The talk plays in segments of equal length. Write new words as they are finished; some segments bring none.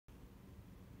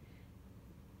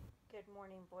Good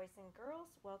morning, boys and girls.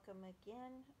 Welcome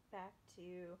again back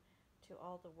to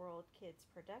All the World Kids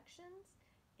Productions.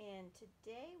 And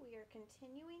today we are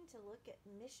continuing to look at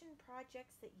mission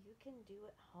projects that you can do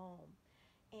at home.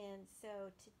 And so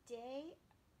today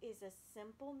is a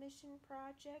simple mission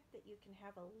project that you can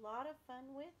have a lot of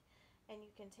fun with and you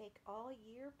can take all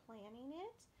year planning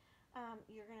it.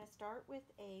 You're going to start with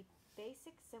a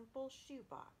basic simple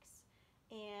shoebox.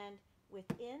 And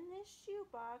within this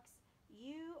shoebox,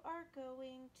 you are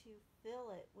going to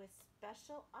fill it with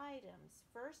special items.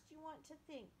 First, you want to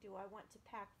think, do I want to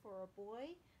pack for a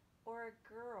boy or a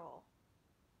girl?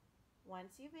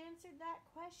 Once you've answered that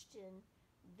question,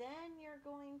 then you're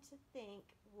going to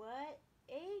think, what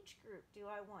age group do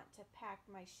I want to pack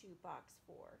my shoebox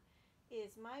for?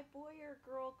 Is my boy or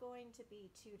girl going to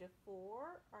be 2 to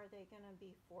 4? Are they going to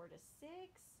be 4 to 6?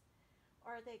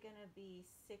 Are they going to be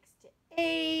 6 to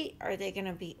 8? Are they going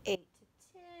to be 8 to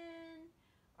 10?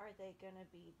 Are they going to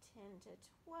be 10 to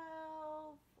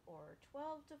 12 or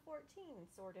 12 to 14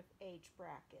 sort of age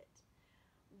bracket?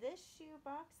 This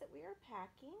shoebox that we are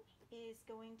packing is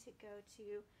going to go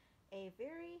to a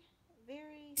very,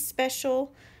 very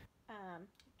special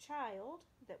child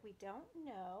that we don't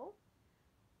know.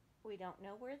 We don't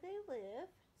know where they live.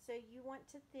 So you want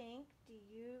to think,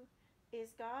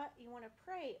 you want to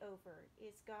pray over,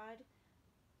 is God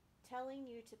telling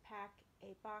you to pack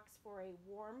a box for a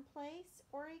warm place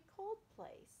or a cold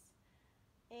place?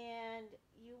 And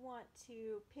you want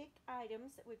to pick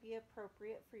items that would be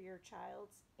appropriate for your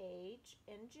child's age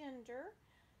and gender.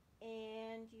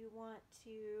 And you want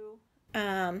to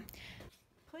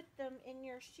put them in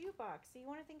your shoebox. So you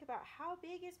want to think about, how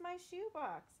big is my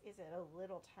shoebox? Is it a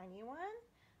little tiny one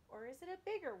or is it a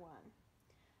bigger one?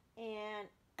 And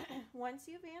once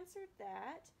you've answered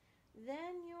that,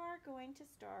 then you are going to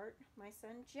start. My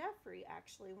son Jeffrey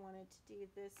actually wanted to do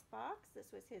this box.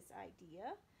 This was his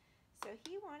idea. So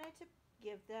he wanted to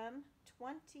give them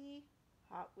 20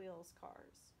 Hot Wheels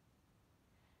cars.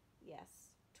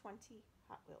 Yes, 20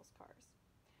 Hot Wheels cars.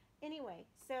 Anyway,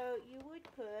 so you would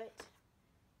put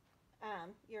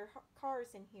your cars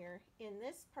in here. In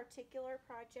this particular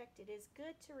project, it is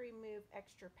good to remove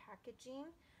extra packaging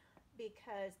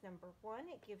because number one,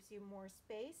 it gives you more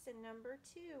space, and number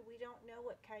two, we don't know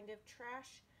what kind of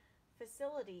trash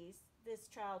facilities this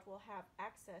child will have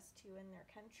access to in their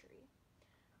country.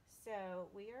 So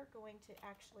we are going to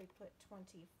actually put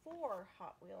 24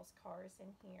 Hot Wheels cars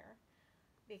in here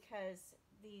because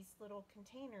these little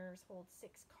containers hold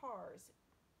 6 cars.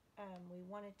 We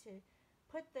wanted to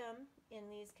put them in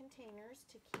these containers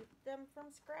to keep them from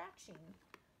scratching.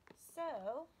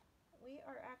 So we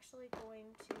are actually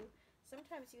going to,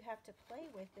 sometimes you have to play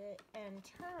with it and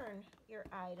turn your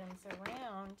items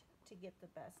around to get the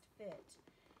best fit.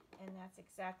 And that's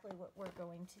exactly what we're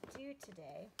going to do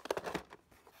today.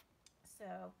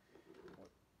 So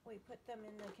we put them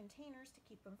in the containers to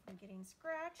keep them from getting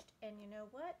scratched. And you know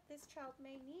what? This child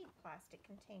may need plastic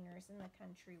containers in the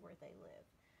country where they live.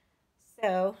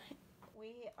 So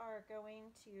we are going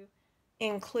to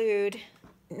include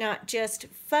not just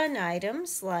fun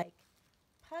items like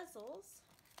puzzles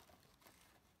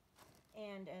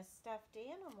and a stuffed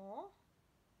animal,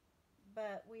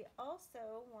 but we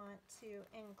also want to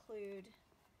include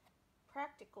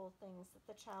practical things that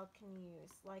the child can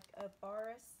use, like a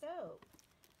bar of soap.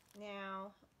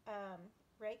 Now,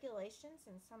 regulations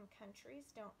in some countries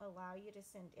don't allow you to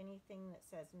send anything that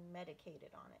says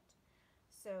medicated on it.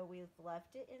 So we've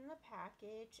left it in the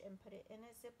package and put it in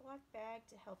a Ziploc bag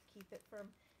to help keep it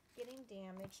from getting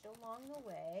damaged along the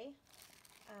way.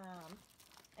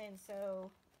 And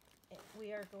so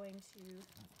we are going to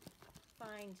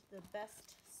find the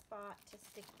best spot to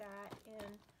stick that in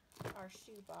our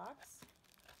shoebox.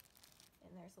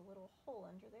 And there's a little hole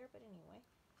under there, but anyway,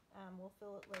 we'll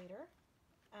fill it later.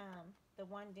 The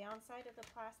one downside of the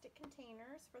plastic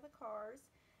containers for the cars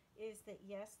is that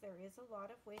yes, there is a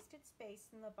lot of wasted space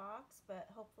in the box,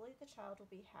 but hopefully the child will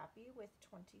be happy with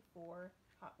 24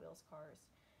 Hot Wheels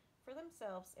cars for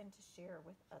themselves and to share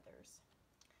with others.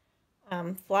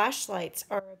 Flashlights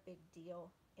are a big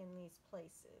deal in these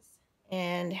places,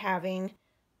 and having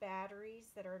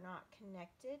batteries that are not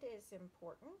connected is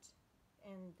important,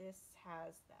 and this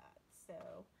has that.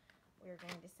 So we're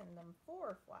going to send them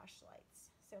 4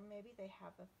 flashlights. So maybe they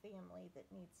have a family that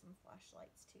needs some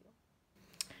flashlights too.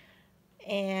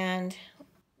 And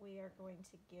we are going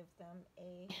to give them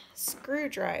a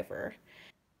screwdriver.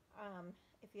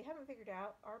 If you haven't figured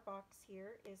out, our box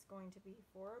here is going to be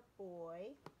for a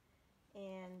boy,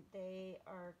 and they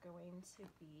are going to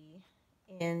be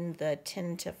in the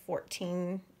 10 to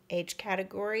 14 age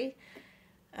category.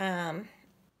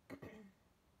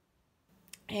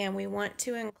 And we want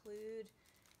to include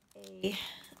a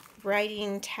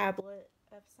writing tablet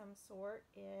of some sort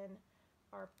in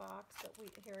our box. But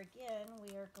here again,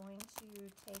 we are going to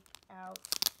take out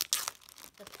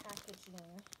the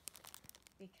packaging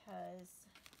because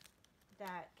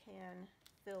that can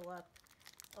fill up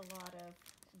a lot of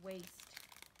waste.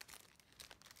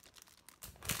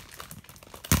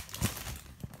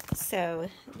 So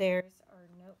there's our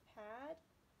notepad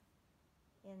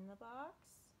in the box,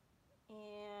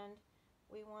 and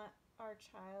we want our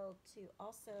child to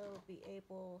also be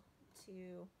able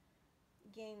to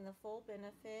gain the full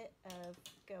benefit of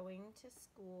going to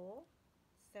school.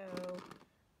 So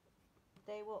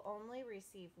they will only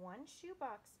receive one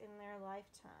shoebox in their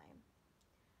lifetime.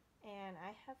 And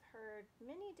I have heard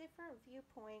many different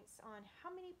viewpoints on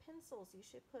how many pencils you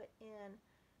should put in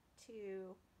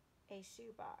to a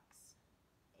shoebox.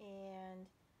 And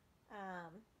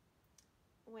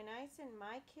when I send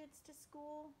my kids to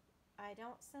school, I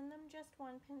don't send them just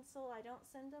one pencil. I don't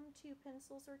send them 2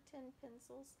 pencils or 10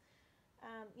 pencils.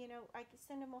 I could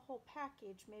send them a whole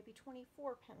package, maybe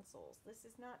 24 pencils. This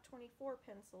is not 24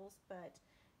 pencils, but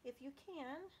if you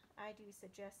can, I do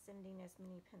suggest sending as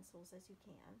many pencils as you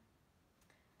can.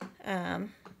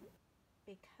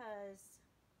 Because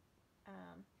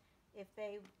if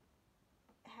they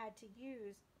had to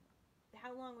use,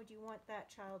 how long would you want that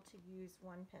child to use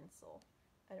one pencil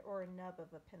or a nub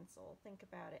of a pencil? Think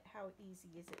about it. How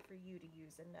easy is it for you to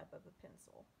use a nub of a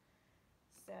pencil?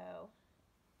 So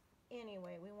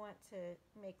anyway, we want to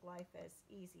make life as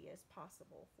easy as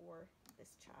possible for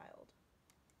this child.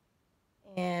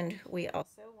 And we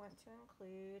also want to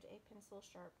include a pencil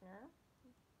sharpener.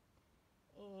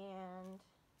 And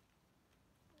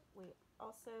we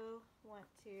also want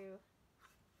to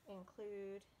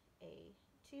include a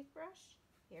toothbrush.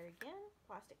 Here again,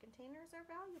 plastic containers are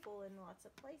valuable in lots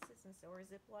of places, and so are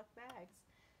Ziploc bags.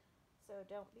 So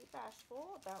don't be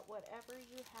bashful about whatever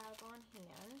you have on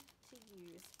hand to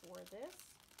use for this.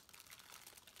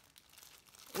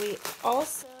 We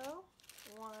also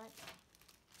want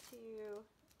to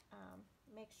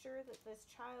make sure that this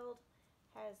child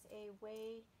has a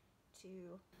way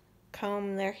to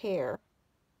comb their hair.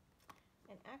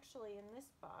 And actually in this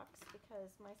box,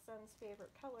 because my son's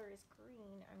favorite color is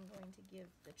green, I'm going to give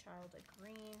the child a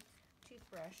green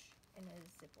toothbrush in a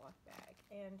Ziploc bag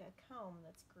and a comb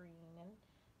that's green, and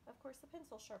of course the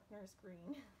pencil sharpener is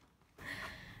green.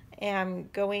 And I'm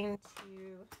going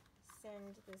to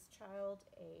send this child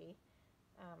a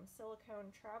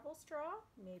silicone travel straw.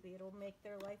 Maybe it'll make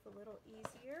their life a little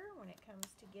easier when it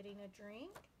comes to getting a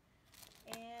drink.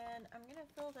 And I'm going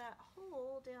to fill that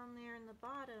hole down there in the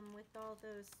bottom with all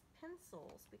those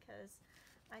pencils, because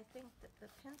I think that the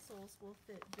pencils will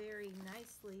fit very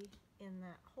nicely in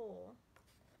that hole.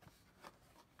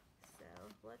 So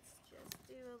let's just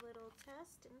do a little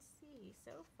test and see.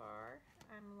 So far,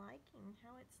 I'm liking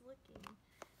how it's looking.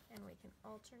 And we can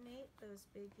alternate those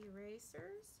big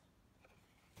erasers.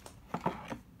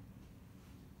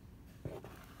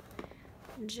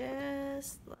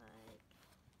 Just like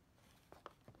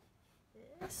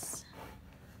this.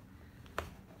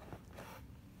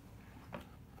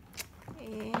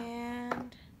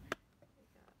 And we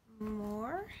got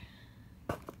more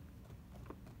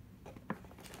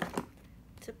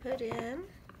to put in.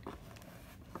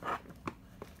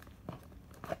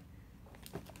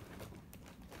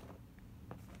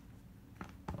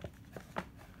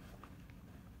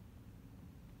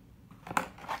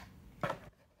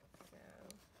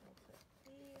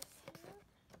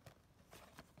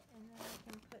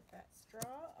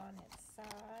 On its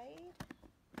side,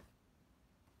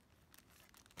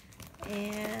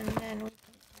 and then we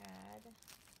can add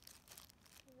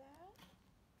that,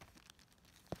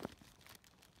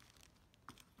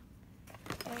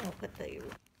 and we'll put the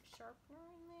sharpener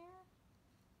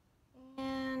in there,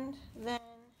 and then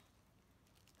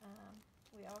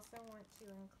we also want to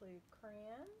include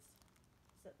crayons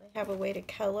so that they have a way to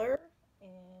color,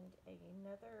 and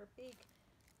another big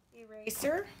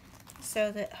eraser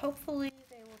so that hopefully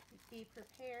they will be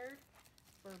prepared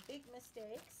for big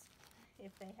mistakes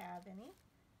if they have any.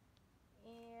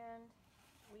 And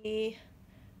we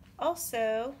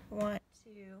also want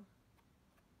to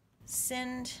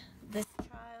send this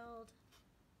child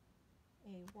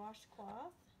a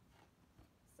washcloth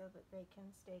so that they can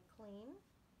stay clean,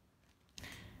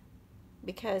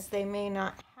 because they may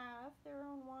not have their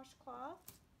own washcloth.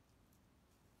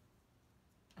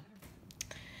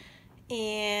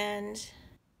 And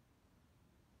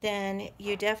then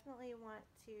you definitely want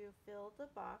to fill the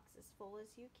box as full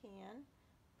as you can.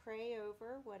 Pray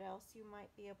over what else you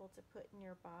might be able to put in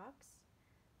your box.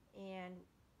 And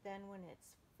then when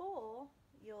it's full,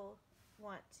 you'll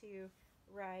want to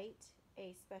write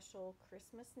a special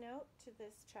Christmas note to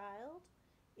this child,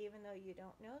 even though you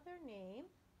don't know their name,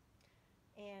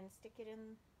 and stick it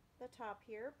in the top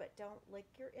here, but don't lick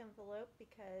your envelope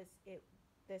because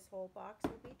this whole box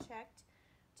will be checked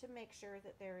to make sure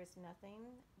that there is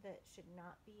nothing that should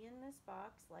not be in this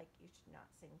box, like you should not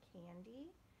send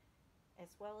candy, as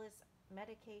well as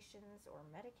medications or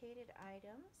medicated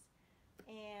items.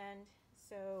 And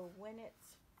so when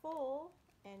it's full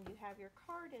and you have your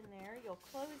card in there, you'll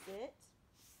close it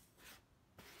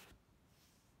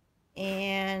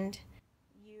and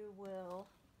you will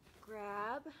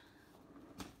grab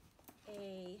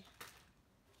a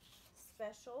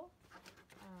special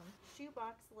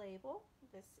shoebox label.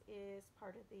 This is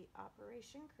part of the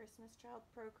Operation Christmas Child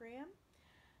program,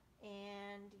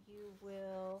 and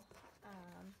you'll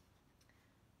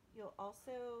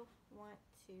also want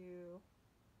to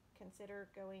consider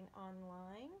going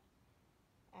online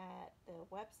at the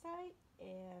website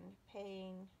and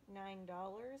paying $9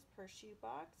 per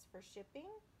shoebox for shipping.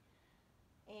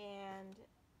 And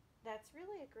that's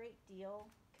really a great deal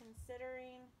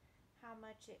considering how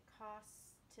much it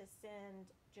costs to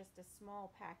send just a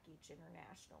small package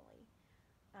internationally.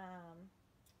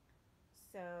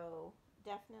 So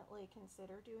definitely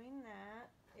consider doing that.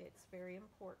 It's very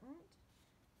important.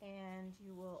 And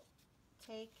you will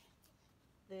take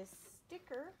this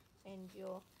sticker and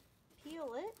you'll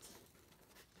peel it,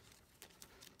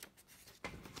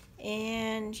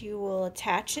 and you will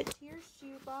attach it to your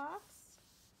shoebox,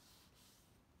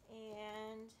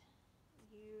 and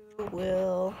you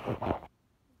will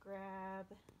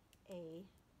grab a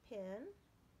pen,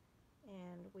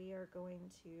 and we are going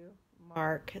to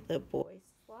mark the boy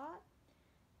slot,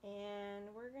 and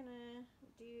we're gonna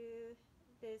do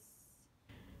this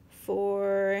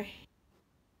for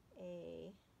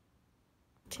a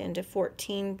 10 to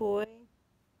 14 boy.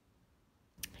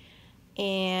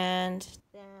 And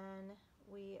then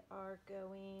we are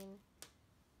going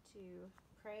to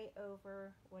pray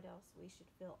over what else we should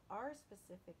fill our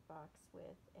specific box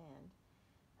with. And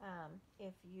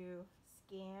if you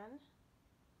scan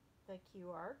the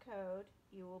QR code,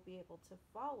 you will be able to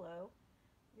follow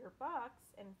your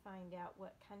box and find out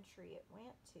what country it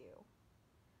went to.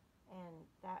 And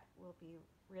that will be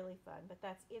really fun. But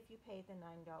that's if you pay the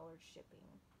 $9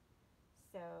 shipping.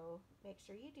 So make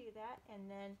sure you do that. And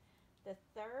then the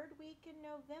third week in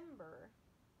November,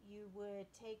 you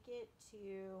would take it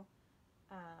to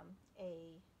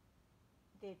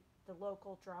the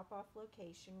local drop-off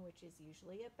location, which is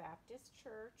usually a Baptist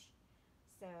church.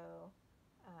 So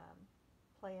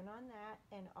plan on that,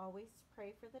 and always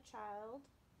pray for the child.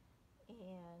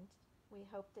 And we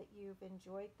hope that you've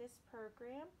enjoyed this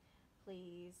program.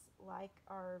 Please like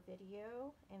our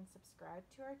video and subscribe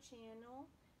to our channel,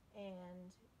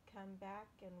 and come back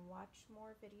and watch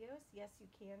more videos. Yes, you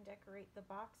can decorate the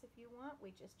box if you want.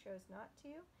 We just chose not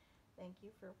to. Thank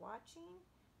you for watching,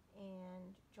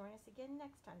 and join us again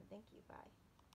next time. Thank you. Bye.